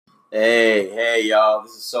Hey, y'all!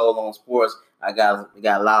 This is Soul on Sports. I got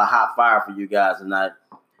a lot of hot fire for you guys tonight.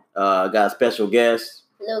 I got a special guest.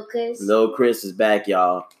 Lil Chris is back,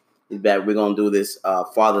 y'all. He's back. We're gonna do this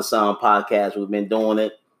father-son podcast. We've been doing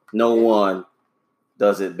it. No one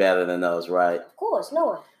does it better than us, right? Of course, no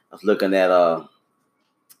one. I was looking at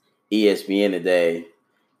ESPN today,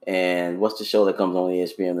 and what's the show that comes on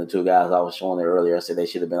ESPN? The two guys I was showing it earlier. I said they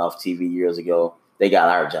should have been off TV years ago. They got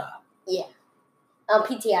our job. Yeah.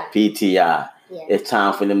 PTI. PTI. Yeah. It's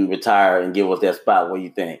time for them to retire and give us that spot. What do you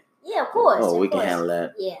think? Yeah, of course. Oh, we can handle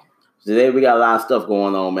that. Yeah. Today we got a lot of stuff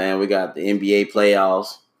going on, man. We got the NBA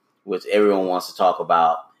playoffs, which everyone wants to talk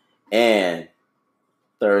about, and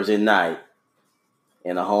Thursday night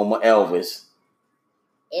in the home of Elvis.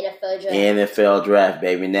 NFL draft,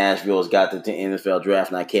 baby. Nashville's got the NFL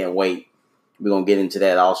draft, and I can't wait. We're gonna get into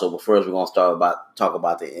that also, but first we're gonna talk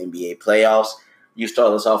about the NBA playoffs. You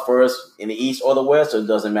start us off first in the East or the West, or it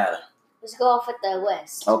doesn't matter? Let's go off with the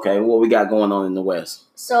West. Okay, what we got going on in the West?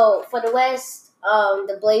 So, for the West,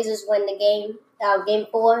 the Blazers win the game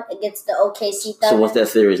 4 against the OKC Thunder. So, what's that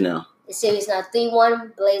series now? The series now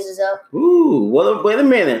 3-1, Blazers up. Ooh, wait a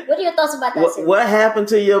minute. What are your thoughts about that series? What happened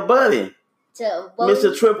to your buddy?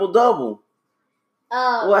 Mr. Triple-Double.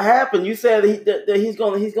 What happened? You said that he's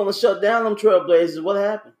gonna shut down them Trailblazers. What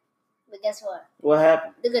happened? But guess what? What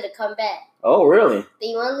happened? They're gonna come back. Oh, really?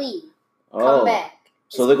 3-1 lead. Come back.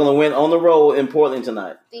 So they're gonna win on the road in Portland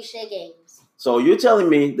tonight. 3 straight games. So you're telling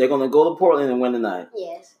me they're gonna go to Portland and win tonight?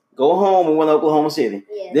 Yes. Go home and win Oklahoma City.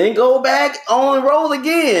 Yes. Then go back on the road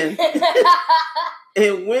again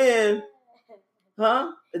and win.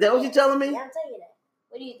 Huh? Is that what you're telling me? Yeah, I'm telling you that.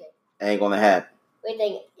 What do you think? Ain't gonna happen. What do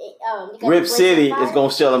you think? Rip City is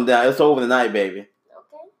gonna shut them down. It's over tonight, baby.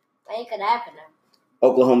 Okay. That ain't gonna happen now.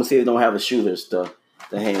 Oklahoma City don't have the shooters to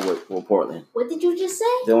hang with Portland. What did you just say?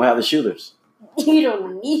 They don't have the shooters. You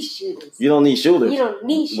don't need shooters. You don't need shooters. You don't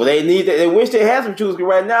need shooters. Well, they wish they had some shooters, because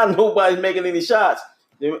right now nobody's making any shots.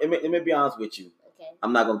 Let me be honest with you. Okay.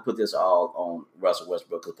 I'm not going to put this all on Russell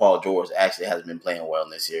Westbrook, because Paul George actually hasn't been playing well in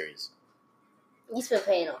this series. He's been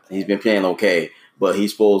playing okay. He's been playing okay, but they're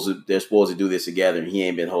supposed to do this together, and he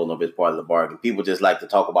ain't been holding up his part of the bargain. People just like to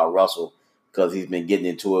talk about Russell because he's been getting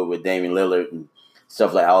into it with Damian Lillard and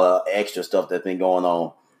stuff like all the extra stuff that's been going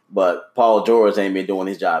on. But Paul George ain't been doing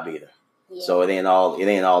his job either. Yeah. So it ain't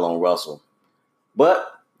all on Russell. But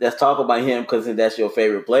let's talk about him, because that's your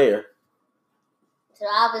favorite player. So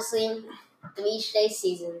obviously, 3 straight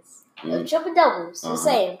seasons of triple doubles. I'm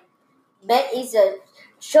saying, bet he's a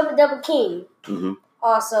triple double king. Mm-hmm.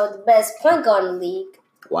 Also, the best point guard in the league.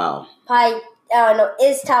 Wow. Probably, I don't know,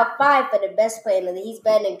 is top 5 for the best player in the league. He's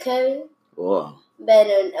better than Curry. Whoa.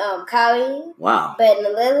 Better than Kyrie. Wow. Better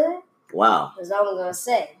than Lillard. Wow. That's all I'm gonna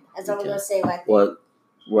say. That's all I'm gonna say right there. Well,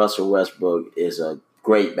 Russell Westbrook is a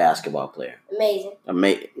great basketball player. Amazing.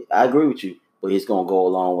 I agree with you, but he's gonna go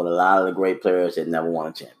along with a lot of the great players that never won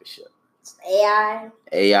a championship. AI.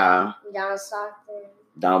 John Stockton.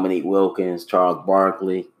 Dominique Wilkins, Charles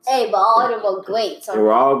Barkley. Hey, but all of them were great. They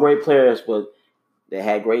were all great players, but they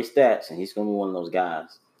had great stats, and he's gonna be one of those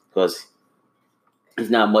guys because he's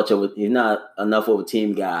not enough of a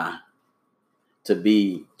team guy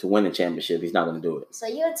to win a championship. He's not gonna do it. So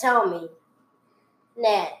you're telling me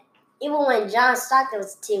that even when John Stockton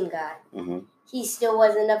was a team guy, he still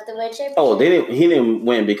wasn't enough to win a championship? Oh, he didn't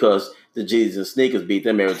win because the Jesus and Sneakers beat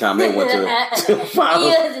them every time they went to the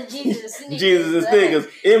finals. He was the Jesus and Sneakers. Jesus and Sneakers.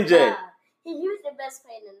 MJ. He was the best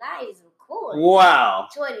player in the 90s, of course. Wow.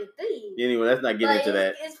 23. Anyway, let's not get into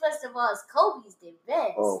that. It's first of all, Kobe's the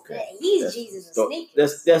best. Okay. He's Jesus and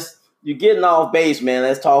Sneakers. You're getting off base, man.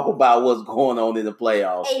 Let's talk about what's going on in the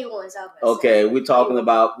playoffs. Everyone's off base. Okay, we talked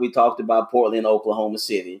about Portland, Oklahoma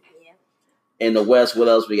City. Yeah. In the West, what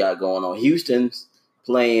else we got going on? Houston's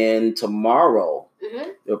playing tomorrow. Mm-hmm.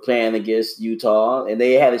 They're playing against Utah, and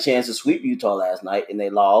they had a chance to sweep Utah last night, and they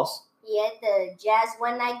lost. Yeah, the Jazz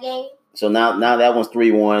won that game. So now that one's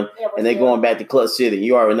 3-1, and they're going back to Clutch City.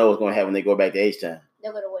 You already know what's going to happen when they go back to H-Town.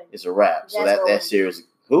 They're going to win. It's a wrap. Jazz so that series.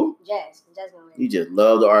 Who? Jazz. Jazz going to win. You just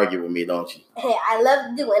love to argue with me, don't you? Hey, I love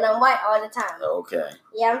to do it, and I'm right all the time. Okay.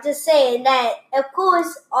 Yeah, I'm just saying that, of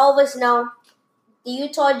course, all of us know the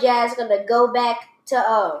Utah Jazz are going to go back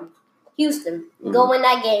to Houston, go win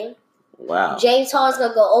that game. Wow. James Harden's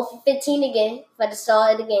going to go 0 for 15 again for the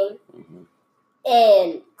start of the game. Mm-hmm.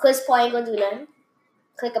 And Chris Paul ain't going to do nothing.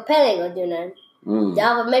 Clint Capella ain't going to do nothing.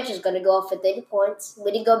 Donovan Mitchell's going to go off for 30 points.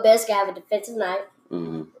 Rudy Gobert's going to have a defensive night.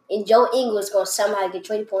 Mm-hmm. And Joe Ingles going to somehow get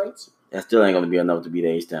 20 points. That still ain't going to be enough to beat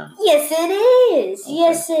H-Town. Yes, it is. Okay.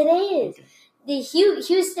 Yes, it is. Okay. The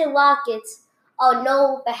Houston Rockets are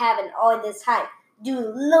known for having all this hype. Do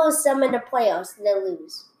lose some in the playoffs, they'll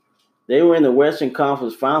lose. They were in the Western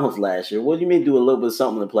Conference Finals last year. What do you mean do a little bit of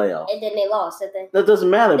something in the playoffs? And then they lost, didn't they? That doesn't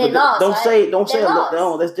matter. They lost, don't right? say lost.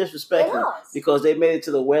 no. That's disrespectful because they made it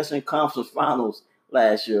to the Western Conference Finals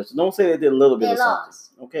last year. So don't say they did a little bit of something.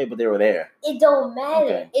 Okay, but they were there. It don't matter.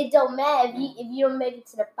 Okay. It don't matter if you don't make it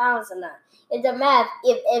to the finals or not. It don't matter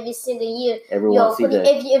if every single year if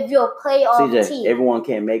you're a playoff team. Everyone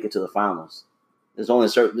can't make it to the finals. There's only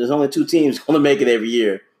 2 teams going to make it every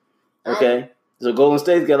year. Okay, so Golden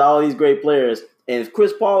State's got all these great players, and if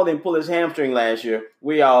Chris Paul didn't pull his hamstring last year,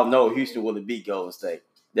 we all know Houston would have beat Golden State.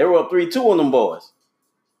 They were up 3-2 on them boys.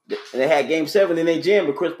 And they had Game 7 in their gym,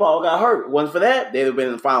 but Chris Paul got hurt. Wasn't for that, they'd have been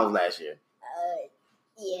in the finals last year.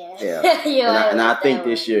 Yeah. and I think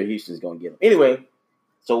this year Houston's going to get them. Anyway,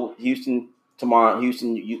 so Houston tomorrow,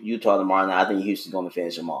 Utah tomorrow night. I think Houston's going to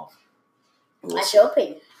finish them off. That's your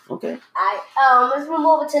opinion. Okay. Let's move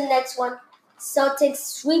over to the next one. Celtics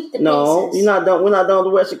sweep the Pacers. No, you're not done. We're not done with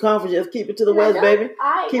the Western Conference. Just keep it to the West, baby.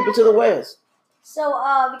 Keep it to the West. So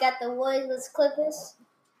we got the Warriors Clippers.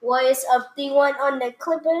 Warriors up 3-1 on the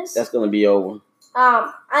Clippers. That's going to be over.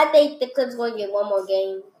 I think the Clippers going to get one more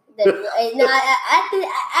game. I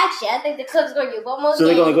think the Clippers going to get one more game. So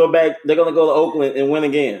they're going to go back. They're going to go to Oakland and win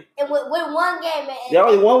again. And win one game. They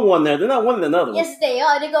already won one there. They're not winning another one. Yes, they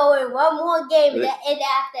are. They're going to win one more game, and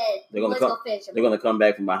after they're going to come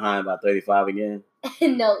back from behind by 35 again.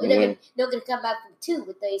 No, they're going to come back from 2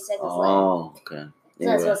 with 30 seconds left. Oh, okay. So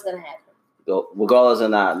that's what's going to happen. Regardless or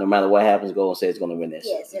not, no matter what happens, Golden State's going to win this.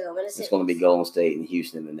 Yes, they're going to win this. It's going to be Golden State and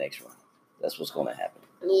Houston in the next round. That's what's going to happen.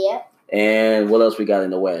 Yeah. And what else we got in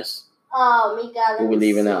the West? Who we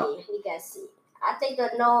leaving out? We got to see. I think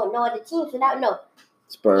no other teams without no.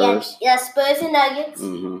 Spurs. Yeah, Spurs and Nuggets.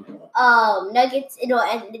 Mm-hmm. Nuggets, and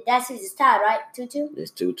that season's tied, right? 2-2?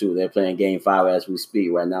 It's 2-2. They're playing Game 5 as we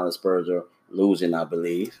speak. Right now, the Spurs are losing, I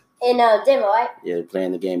believe. In Denver, right? Yeah, they're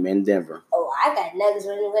playing the game in Denver. Oh, I got Nuggets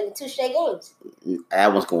winning 2 straight games.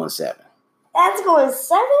 That one's going 7. That's going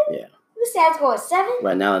 7? Yeah. You said that's going 7?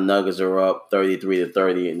 Right now, the Nuggets are up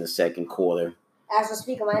 33-30 in the second quarter. As we're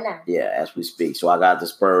speaking right now. Yeah, as we speak. So I got the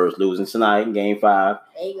Spurs losing tonight in Game 5.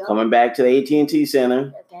 There you go. Coming back to the AT&T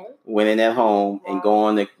Center. Okay. Winning at home and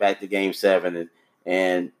going back to Game 7.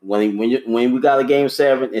 And when we got a Game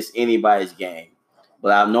 7, it's anybody's game.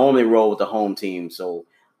 But I normally roll with the home team, so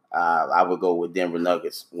I would go with Denver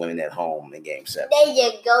Nuggets winning at home in Game 7. There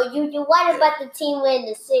you go. You right about the team winning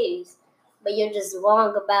the series, but you're just wrong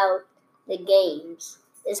about the games.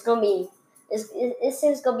 It's gonna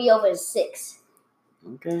be over in 6.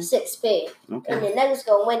 Okay. 6 pair. Okay. And the Nuggets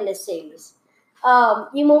gonna win the series.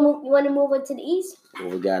 You want to move into the East?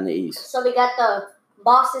 What we got in the East? So we got the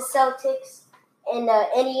Boston Celtics and the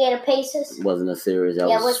Indiana Pacers. Wasn't a series. That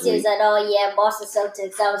was series at all. Yeah, Boston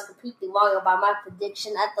Celtics. I was completely wrong about my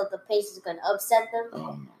prediction. I thought the Pacers were gonna upset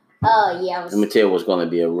them. Yeah. Let me tell you what's going to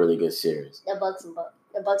be a really good series. The Bucks and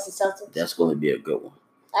Celtics. That's going to be a good one.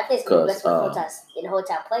 I think it's going to be the best in the whole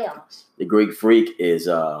time playoffs. The Greek Freak is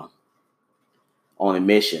on a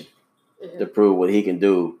mission to prove what he can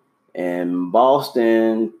do. And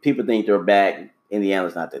Boston, people think they're back.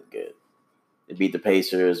 Indiana's not that good. They beat the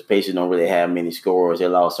Pacers. Pacers don't really have many scorers. They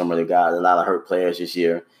lost some of their guys. A lot of hurt players this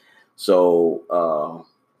year. So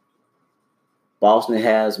Boston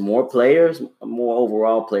has more players, more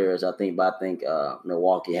overall players, I think. But I think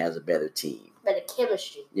Milwaukee has a better team. Better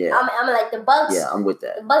chemistry. Yeah. I'm like the Bucks. Yeah, I'm with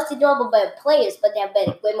that. The Bucks, they don't have better players, but they have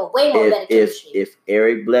way more better chemistry. If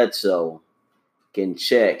Eric Bledsoe can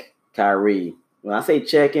check Kyrie, when I say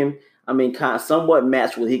check him, I mean kind of somewhat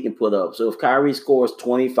match what he can put up. So if Kyrie scores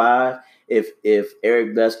 25, if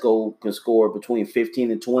Eric Bledsoe can score between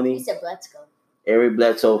 15 and 20. He said Bledsoe. Eric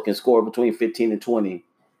Bledsoe can score between 15 and 20,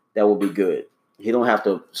 that would be good. He don't have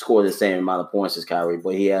to score the same amount of points as Kyrie,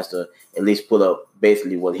 but he has to at least put up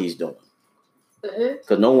basically what he's doing.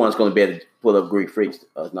 Because no one's going to be able to put up Greek Freak's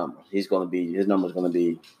number. His number's going to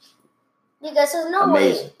be because there's no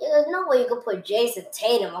amazing. There's no way you can put Jason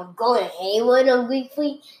Tatum or Gordon Hayward on Greek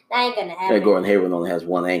Freak. That ain't going to happen. Yeah, Gordon Hayward only has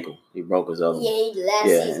one ankle. He broke his other one.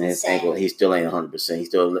 Yeah, and his ankle, he still ain't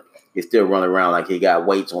 100%. He's still running around like he got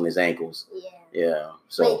weights on his ankles. Yeah.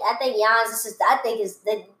 So but I think Giannis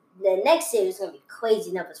the next series is going to be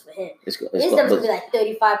crazy numbers for him. His numbers going to be like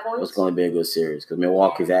 35 points. It's going to be a good series because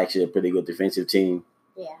Milwaukee's actually a pretty good defensive team.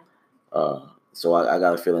 Yeah. So I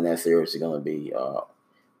got a feeling that series is going to be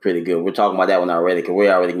pretty good. We're talking about that one already because we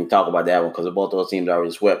already can talk about that one because both those teams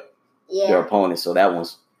already swept their opponents. So that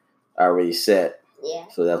one's already set. Yeah.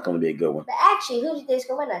 So that's going to be a good one. But actually, who do you think is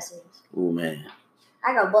going to win that series? Ooh, man.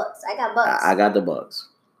 I got Bucks. I got the Bucks.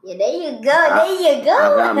 Yeah, there you go. I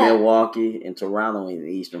got Milwaukee and Toronto in the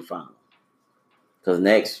Eastern Final. Because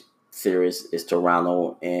next, series is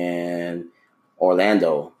Toronto and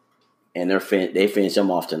Orlando, and they finish them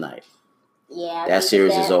off tonight. Yeah, that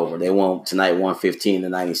series is over. They won tonight,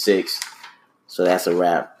 115-96. So that's a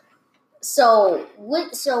wrap. So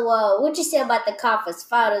what you say about the conference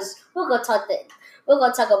finals? We're gonna talk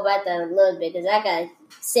about that in a little bit because I gotta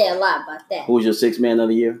say a lot about that. Who's your sixth man of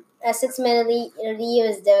the year? That sixth man of the year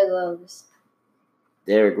is Derrick Rose.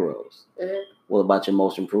 Derrick Rose. Mm-hmm. What about your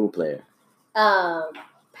most improved player?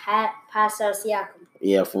 Pascal Siakam.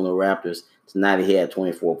 Yeah, from the Raptors. Tonight he had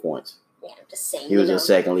 24 points. Yeah, I'm just saying. He was your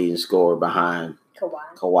second leading scorer behind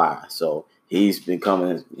Kawhi. So he's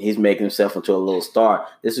making himself into a little star.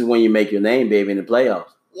 This is when you make your name, baby, in the playoffs.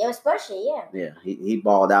 Yeah, especially, yeah. Yeah, he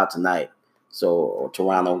balled out tonight. So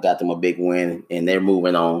Toronto got them a big win, and they're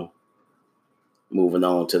moving on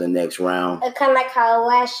to the next round. Kind of like how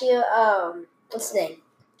last year, what's his name?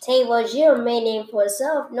 Terry Rozier made name for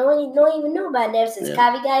himself. No one even knew about that since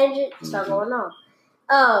Kyrie got injured. It's not going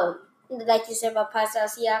on. Like you said about Pascal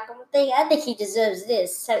Siakam, I think he deserves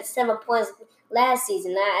this. 7 points last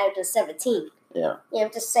season, now after 17. Yeah. Yeah,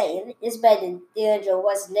 I'm just saying. It's better than DeAndre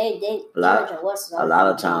West's name. A lot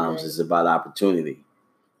of times it's about opportunity.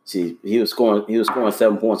 See, he was scoring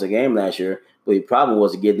 7 points a game last year, but he probably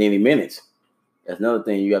wasn't getting any minutes. That's another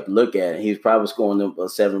thing you have to look at. He was probably scoring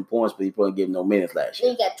 7 points, but he probably getting no minutes last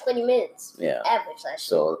year. He got 20 minutes. Yeah. Average last year.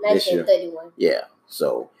 So this year, 31. Yeah.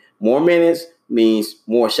 So more minutes means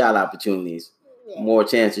more shot opportunities, more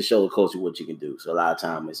chance to show the coach what you can do. So a lot of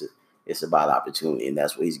times it's about opportunity, and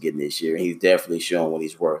that's what he's getting this year. And he's definitely showing what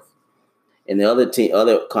he's worth. And the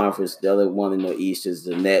other conference, the other one in the East is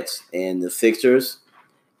the Nets and the Sixers,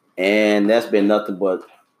 and that's been nothing but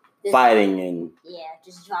fighting and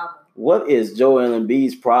just drama. What is Joel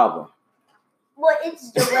Embiid's problem? Well,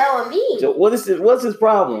 it's Joel Embiid. What's his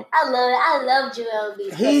problem? I love Joel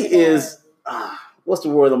Embiid. He is. What's the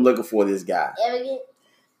word I'm looking for? This guy. Arrogant.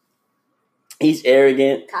 He's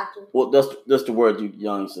arrogant. Cocky. Well, that's the word you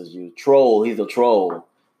youngsters use. Troll. He's a troll.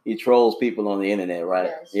 He trolls people on the internet,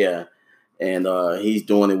 right? Yes. Yeah. And he's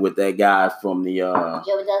doing it with that guy from the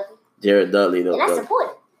Jared Dudley. And I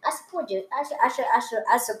support it. I support you.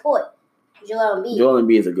 I support Joel Embiid. Joel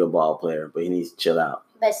Embiid is a good ball player, but he needs to chill out.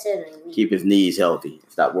 Keep his knees healthy.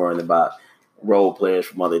 Stop worrying about role players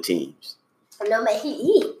from other teams. No, man,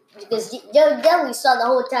 because Jared Dudley saw the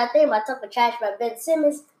whole entire thing by talking trash about Ben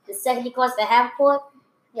Simmons. The second he crossed the half court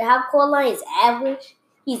line is average.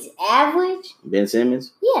 He's average. Ben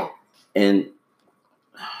Simmons? Yeah. And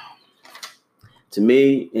to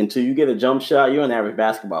me, until you get a jump shot, you're an average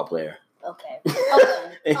basketball player. Okay.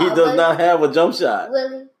 And he does not have a jump shot.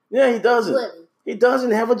 Really? Yeah, he doesn't. Really? He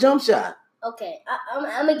doesn't have a jump shot. Okay.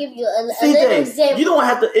 I'm going to give you a little example. You don't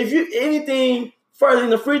have to, if you anything further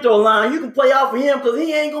in the free throw line, you can play out for him because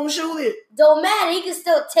he ain't going to shoot it. Don't matter. He can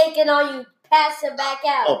still take it on you, pass it back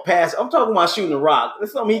out. Oh, pass. I'm talking about shooting a rock.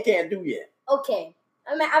 That's something he can't do yet. Okay.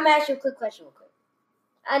 I'm going to ask you a quick question real quick.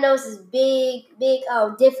 I know this is big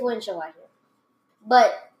differential right here.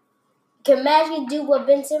 But can Magic do what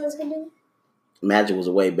Ben Simmons can do? Magic was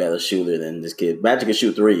a way better shooter than this kid. Magic can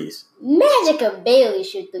shoot threes. Magic can barely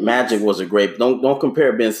shoot threes. Magic was a great. Don't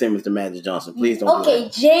compare Ben Simmons to Magic Johnson. Please don't. Okay,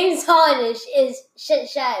 James Harden is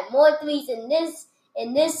shot more threes in this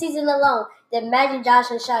season alone than Magic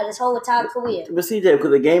Johnson shot his whole entire career. But CJ, because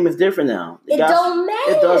the game is different now. Don't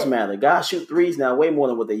matter. It does matter. Guys shoot threes now way more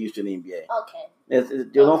than what they used to in the NBA. Okay.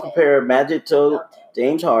 Don't compare Magic to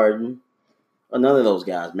James Harden. Or none of those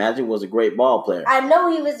guys. Magic was a great ball player. I know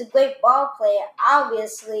he was a great ball player.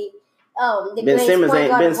 Obviously, Ben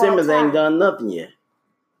Simmons ain't done nothing yet.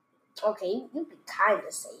 Okay, you can kind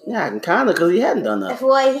of say it. Yeah, I can kind of because he hadn't done nothing.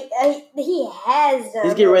 Well, he has done.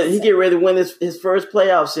 He get ready to win his first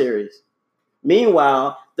playoff series.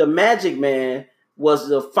 Meanwhile, the Magic Man was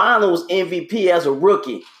the Finals MVP as a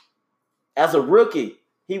rookie.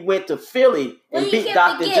 He went to Philly and beat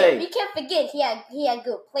Dr. J. You can't forget he had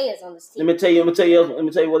good players on this team. Let me tell you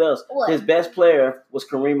what else. What? His best player was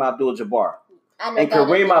Kareem Abdul-Jabbar. And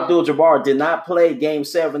Kareem Abdul-Jabbar did not play Game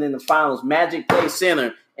 7 in the Finals. Magic played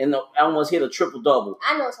center and almost hit a triple-double.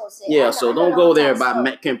 I know what I'm saying. Yeah, so don't go there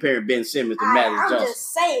by comparing Ben Simmons to Magic Johnson. I'm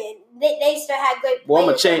just saying, they still had great players. Well, I'm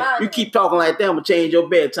going to change. You keep talking like that, I'm going to change your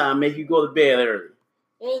bedtime, make you go to bed early.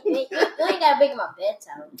 You ain't gotta break my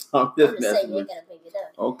bedtime. I'm just saying you ain't gotta break it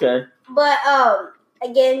up. Okay. But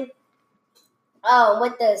again,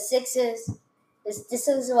 with the Sixers, this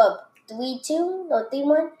is what 3-2 or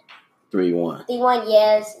 3-1? 3-1. 3-1,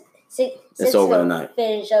 yes. It's over tonight.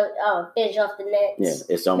 Finish off the Nets. Yeah,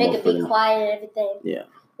 it's almost. Make it be quiet and everything. Yeah.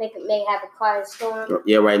 Make it have a quiet storm.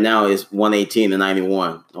 Yeah, right now it's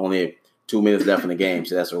 118-91. Only 2 minutes left in the game,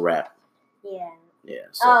 so that's a wrap. Yeah. Yeah.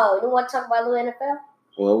 So. You want to talk about the NFL?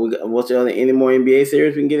 Well, what's the other any more NBA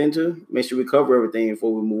series we can get into? Make sure we cover everything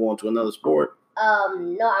before we move on to another sport.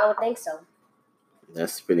 No, I don't think so.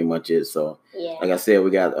 That's pretty much it. So, yeah. Like I said,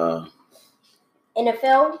 we got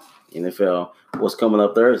NFL. NFL. What's coming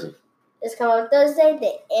up Thursday? It's coming up Thursday.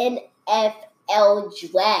 The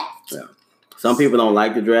NFL draft. Yeah. Some people don't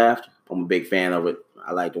like the draft. I'm a big fan of it.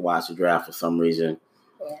 I like to watch the draft for some reason.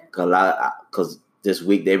 Yeah. Because this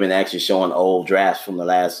week they've been actually showing old drafts from the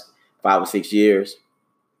last 5 or 6 years,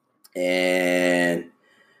 and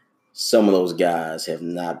some of those guys have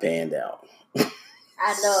not panned out.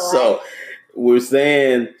 I know. So we're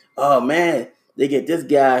saying, oh man, they get this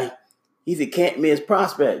guy. He's a can't miss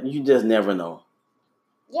prospect. You just never know.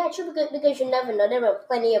 Yeah, true, because you never know. There are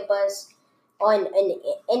plenty of buzz on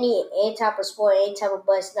any type of sport, any type of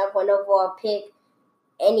buzz. Number one overall pick,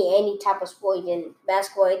 any type of sport. In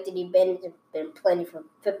basketball, Anthony Bennett has been plenty for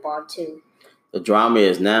football too. The drama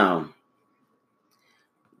is now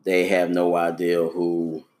they have no idea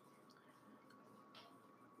who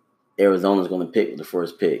Arizona's going to pick with the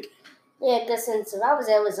first pick. Yeah, because since if I was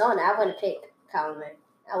Arizona, I wouldn't pick Kyler Murray.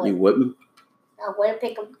 You wouldn't? I wouldn't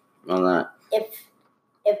pick him. Why not?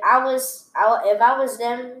 If I was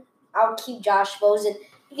them, I would keep Josh Rosen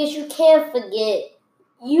because you can't forget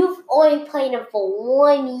you've only played him for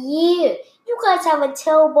 1 year. You guys have a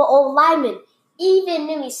terrible old lineman. Even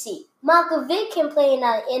let me see, Michael Vick can play in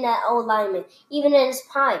that old lineman, even in his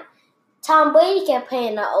prime. Tom Brady can play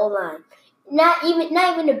in that old line. Not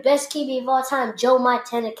even the best QB of all time, Joe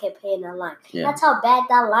Montana, can play in that line. Yeah. That's how bad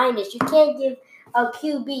that line is. You can't give a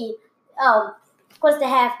QB supposed to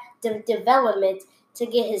have the development to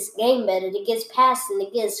get his game better, to get passing,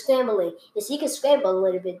 to get scrambling. Yes, he can scramble a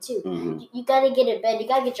little bit too. Mm-hmm. You got to get it better. You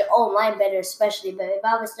got to get your own line better, especially. But if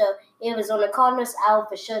it was on the Cardinals, I would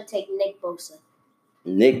for sure take Nick Bosa.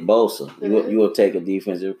 Nick Bosa. Mm-hmm. You will take a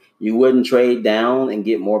defensive. You wouldn't trade down and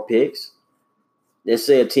get more picks? Let's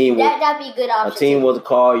say a team that'd be a good option. A team will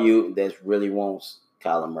call you that really wants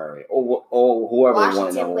Kyler Murray or whoever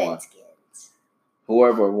wants number one.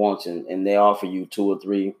 Whoever wants him, and they offer you 2 or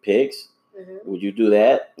 3 picks. Mm-hmm. Would you do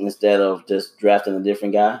that instead of just drafting a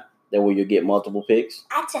different guy? That way you get multiple picks?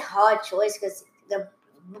 That's a hard choice because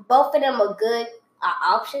both of them are good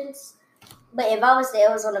options. But if I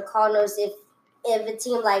was on the Cardinals, if a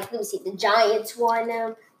team like, let me see, the Giants want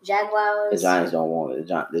them, Jaguars. The Giants don't want it.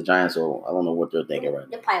 The Giants are, I don't know what they're thinking right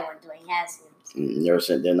now. They probably want Dwayne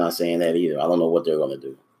Haskins. They're not saying that either. I don't know what they're going to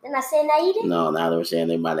do. They're not saying that either? No, now they're saying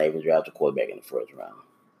they might not even draft a quarterback in the first round.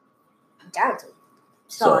 Giants.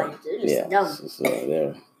 Sorry.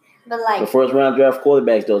 Yeah. But like, the first round draft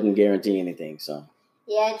quarterbacks doesn't guarantee anything, so.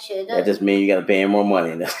 Yeah, it sure does. That just means you got to pay them more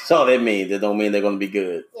money. That's all that means. That don't mean they're going to be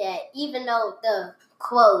good. Yeah, even though the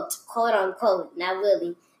quote unquote, not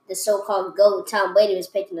really, the so-called GOAT, Tom Brady, was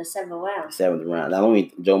picked in the 7th round. 7th round. Not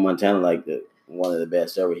only Joe Montana, like one of the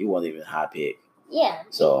best ever, he wasn't even a high pick. Yeah.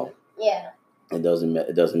 So. Yeah. It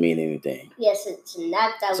doesn't mean anything. Yes, it's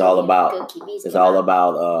not that. It's all about. It's all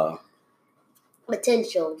about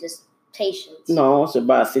potential, just patience. No, it's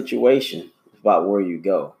about situation. It's about where you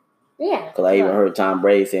go. Yeah. Because I even heard Tom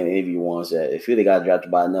Brady say in an interview once that if he'd have got drafted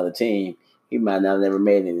by another team, he might not have never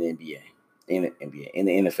made it in the NBA. In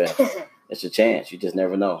the NFL. It's a chance. You just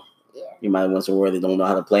never know. Yeah. You might have went somewhere they don't know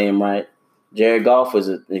how to play him right. Jared Goff was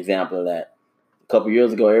an example of that. A couple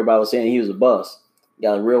years ago, everybody was saying he was a bust.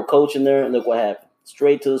 Got a real coach in there, and look what happened.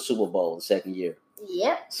 Straight to the Super Bowl the second year.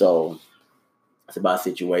 Yep. So, it's about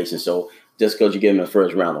situation. So, just because you get him in the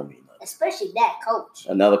first round don't mean nothing. Especially that coach.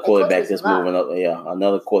 Another quarterback that's moving up. Yeah,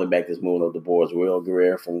 another quarterback that's moving up the board is Will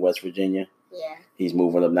Guerrero from West Virginia. Yeah. He's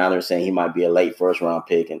moving up. Now they're saying he might be a late first-round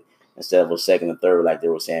pick instead of a second or third like they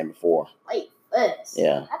were saying before. Late first?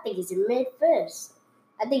 Yeah. I think he's in mid-first.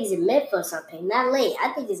 I think he's in mid-first something. Not late.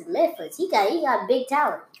 I think he's in mid-first. He got big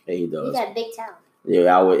talent. Yeah, he does. He got big talent.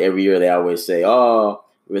 Yeah, every year they always say,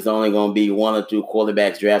 it's only going to be 1 or 2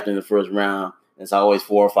 quarterbacks drafted in the first round. It's always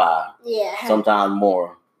 4 or 5. Yeah. Sometimes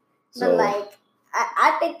more. So. But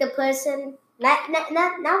I think the person, not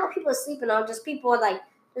what people are sleeping on, just people are like,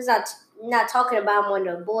 just not talking about him on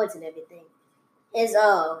the boards and everything, is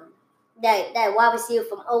that wide receiver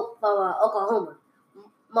from Oklahoma,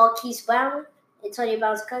 Marquise Brown, Antonio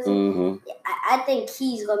Brown's cousin. Mm-hmm. I think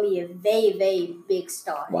he's gonna be a very, very big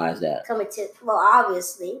star. Why is that?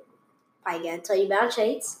 Obviously, probably got Antonio Brown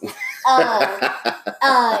traits.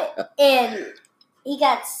 And he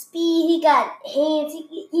got speed. He got hands.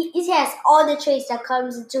 He has all the traits that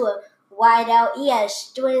comes into a wide out. He has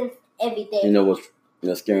strength, everything. You know what's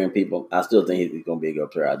scaring people? I still think he's gonna be a good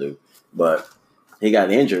player. I do, but he got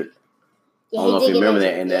injured. Yeah, I don't know if you remember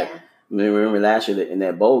that. And Remember last year in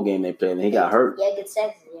that bowl game they played, and he got hurt. Yeah, against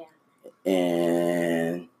Texas, yeah.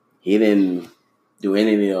 And he didn't do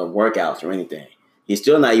any of the workouts or anything. He's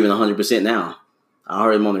still not even 100% now. I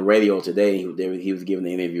heard him on the radio today. He was giving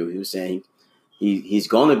the interview. He was saying he's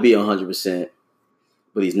going to be 100%,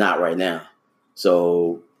 but he's not right now.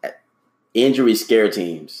 So injuries scare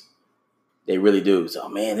teams. They really do. So,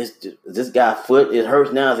 man, this guy's foot, it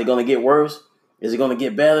hurts now. Is it going to get worse? Is it going to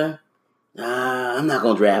get better? Nah, I'm not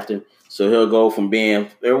going to draft him. So he'll go from being,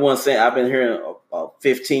 everyone's saying, I've been hearing a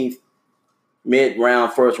 15th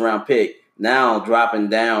mid-round, first-round pick, now dropping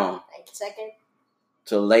down like second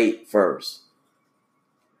to late first.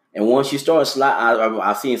 And once you start sliding,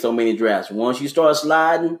 I've seen so many drafts. Once you start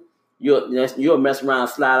sliding, you'll mess around and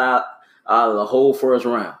slide out of the whole first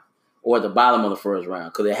round or at the bottom of the first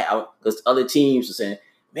round because other teams are saying,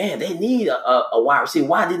 man, they need a wide receiver.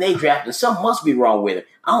 Why didn't they draft him? Something must be wrong with him.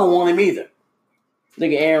 I don't want him either.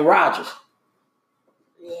 Look at Aaron Rodgers.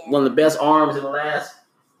 Yeah. One of the best arms in the last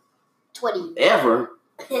 20 ever.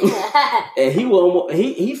 And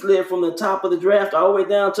he slid from the top of the draft all the way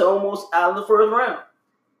down to almost out of the first round.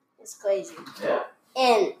 It's crazy. Yeah.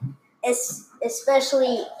 And it's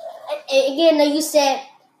especially, again, like you said,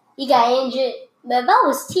 he got injured. But if I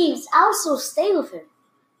was teams, I would still stay with him.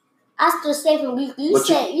 I still stay with him. You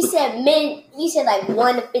said like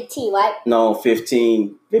 1 to 15, right? No,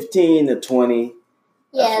 15 to 20.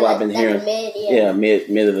 Yeah, that's what I've been hearing.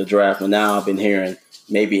 Mid of the draft. But now I've been hearing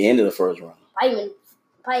maybe into the first round. Probably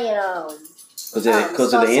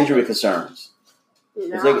because of the injury concerns.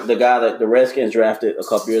 No. The guy that the Redskins drafted a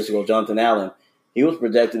couple years ago, Jonathan Allen, he was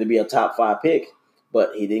projected to be a top 5 pick,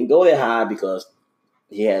 but he didn't go that high because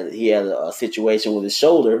he had a situation with his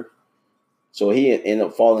shoulder, so he ended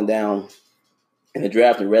up falling down in the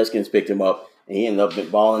draft. And Redskins picked him up, and he ended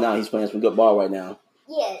up balling out. He's playing some good ball right now.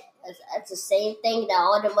 Yeah, that's the same thing that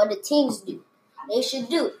all the other teams do. They should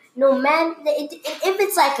do. No matter if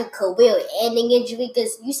it's like a career-ending injury,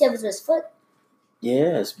 because you said it was his foot.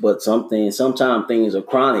 Yes, but sometimes things are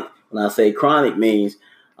chronic. When I say chronic means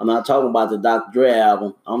I'm not talking about the Dr. Dre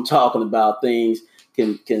album. I'm talking about things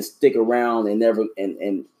can stick around and never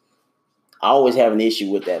and I always have an issue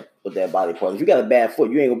with that body part. If you got a bad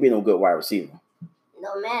foot, you ain't gonna be no good wide receiver.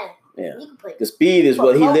 No man. Yeah. The speed is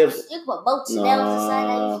what he lives. You can put bolts in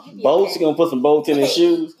that. Bolts? You gonna put some bolts in his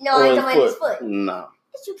shoes? No, I don't in his foot. No.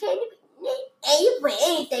 But you can't. And you put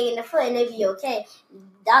anything in the foot and it'll be okay.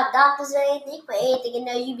 Doctors or anything, you put anything in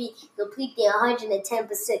there, you be completely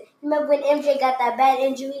 110%. Remember when MJ got that bad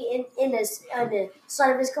injury in the start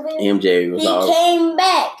of his career? Came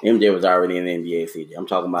back. MJ was already in the NBA, CJ. I'm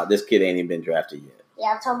talking about this kid ain't even been drafted yet.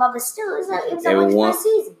 Yeah, I'm talking about, but still, it was like 1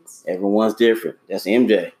 seasons. Everyone's different. That's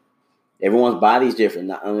MJ. Everyone's body's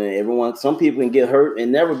different. I mean, some people can get hurt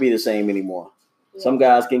and never be the same anymore. Yeah. Some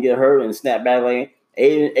guys can get hurt and snap back. Like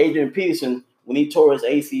Adrian Peterson, when he tore his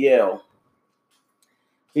ACL,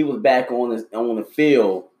 he was back on the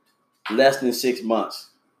field less than 6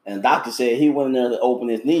 months. And the doctor said he went in there to open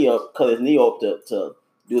his knee up, cut his knee up to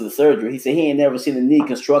do the surgery. He said he ain't never seen a knee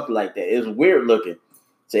constructed like that. It was weird looking.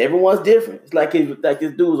 So everyone's different. It's like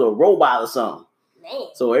this dude's a robot or something. Man.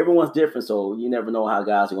 So everyone's different. So you never know how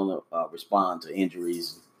guys are going to respond to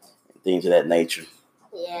injuries and things of that nature.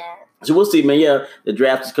 Yeah. So we'll see, man. Yeah, the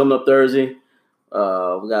draft is coming up Thursday.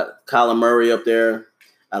 We got Kyler Murray up there.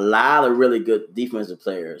 A lot of really good defensive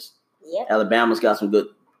players. Yep. Alabama's got some good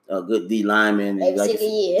D linemen.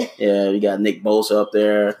 Yeah, you got Nick Bosa up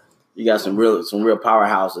there. You got some real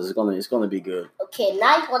powerhouses. It's gonna be good. Okay,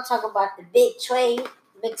 now you want to talk about the big trade,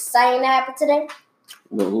 big signing that happened today.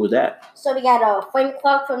 Well, who was that? So we got Frank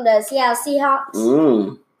Clark from the Seattle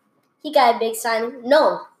Seahawks. He got a big signing.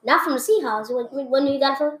 No, not from the Seahawks. When did he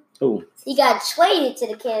got from? Who? He got traded to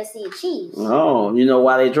the Kansas City Chiefs. Oh, you know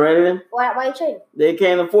why they traded him? Why you traded him? They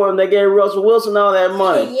can't afford him. They gave Russell Wilson all that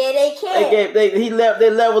money. Yeah, they can't. They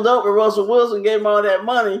leveled up with Russell Wilson, gave him all that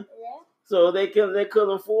money. Yeah. So they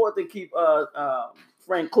couldn't afford to keep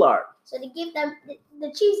Frank Clark. So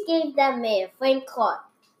the Chiefs gave that man Frank Clark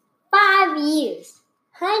 5 years,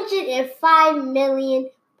 $105 million.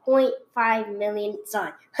 $105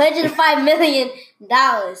 million.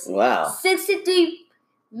 Wow. $63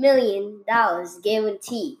 million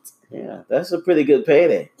guaranteed. Yeah, that's a pretty good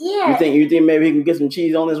payday. Yeah. You think maybe he can get some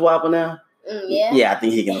cheese on his Whopper now? Yeah. Yeah, I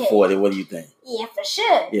think he can afford it. What do you think? Yeah, for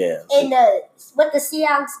sure. Yeah. And what the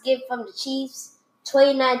Seahawks get from the Chiefs,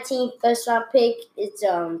 2019 first round pick, it's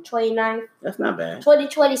 29. That's not bad.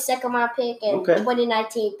 2020 second round pick and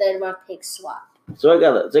 2019 third round pick swap. So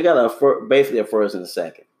they got basically a first and a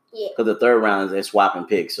second. Yeah. Because the third round is they swapping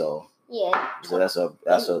picks, so yeah. So that's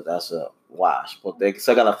a wash. But they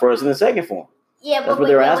still got a first and a second for him. Yeah, That's what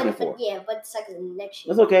they're asking for. But the second next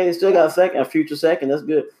year. That's okay. They still got a future second. That's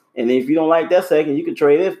good. And if you don't like that second, you can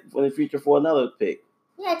trade it for the future for another pick.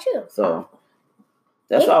 Yeah, true. So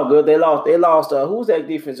that's all good. They lost. Who's that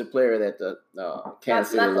defensive player that the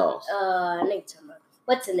Kansas City lost?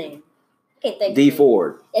 What's the name? I can't think. D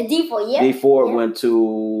Ford. D Ford. Yeah. D Ford went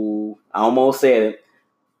to. I almost said it.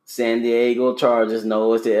 San Diego Chargers.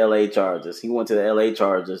 No, it's the L.A. Chargers. He went to the L.A.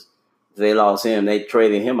 Chargers. They lost him. They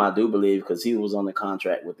traded him, I do believe, because he was on the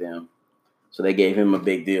contract with them. So they gave him a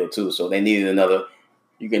big deal too. So they needed another.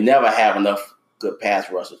 You can never have enough good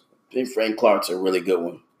pass rushers. I think Frank Clark's a really good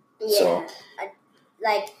one. Yeah. So,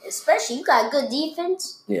 especially you got good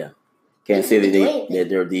defense. Yeah. Kansas City,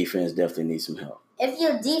 their defense definitely needs some help. If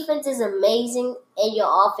your defense is amazing and your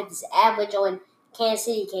offense is average on Kansas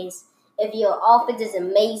City case, if your offense is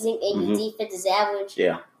amazing and your defense is average,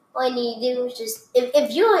 all you need to do is just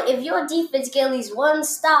if your defense get at least one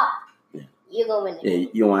stop, you're gonna win the game.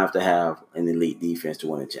 You don't have to have an elite defense to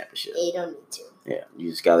win a championship. Yeah, you don't need to. Yeah, you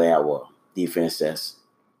just gotta have a defense that's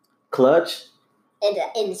clutch. And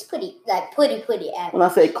it's pretty average. When I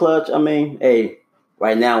say clutch, I mean, hey,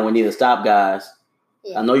 right now we need to stop guys.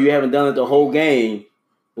 Yeah. I know you haven't done it the whole game,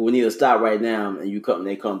 but we need to stop right now, and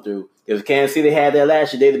they come through. If Kansas City had that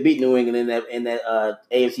last year, they'd beat New England in that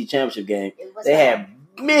AFC Championship game. They had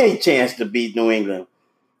many chances to beat New England,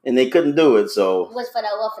 and they couldn't do it. So it was for that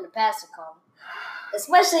roughing the passer call,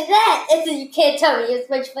 especially that. You can't tell me it's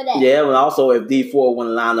much for that. Yeah, but also if D4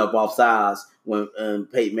 wouldn't line up off sides when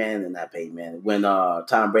when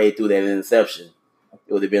Tom Brady threw that interception,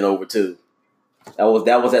 it would have been over too. That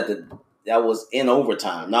was in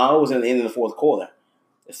overtime. No, it was in the end of the fourth quarter.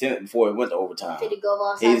 Before it went to overtime. Did he go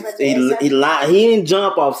off sides? He didn't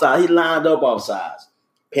jump off sides. He lined up off sides.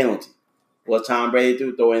 Penalty. Was Tom Brady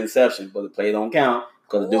throw an interception, but the play don't count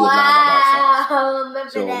because the dude was lined up off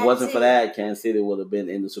sides. So if it wasn't for that, Kansas City would have been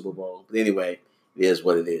in the Super Bowl. But anyway, it is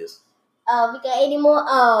what it is. We got any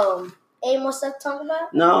more stuff to talk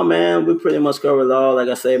about? No, man. We pretty much covered it all. Like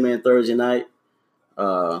I say, man, Thursday night.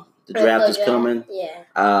 The draft is coming. Yeah.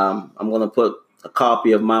 I'm gonna put a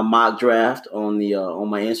copy of my mock draft on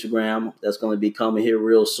my Instagram. That's gonna be coming here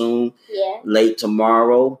real soon. Yeah. Late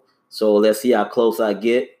tomorrow. So let's see how close I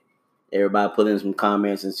get. Everybody put in some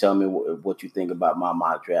comments and tell me what you think about my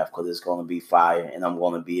mock draft because it's gonna be fire and I'm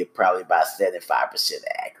gonna be probably about 75%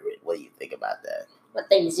 accurate. What do you think about that? I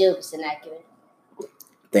think 0% accurate.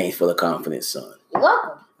 Thanks for the confidence, son. You're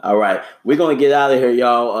welcome. All right, we're gonna get out of here,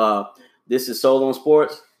 y'all. This is Soul on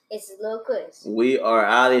Sports. It's a little quiz. We are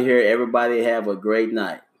out of here. Everybody have a great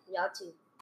night. Y'all too.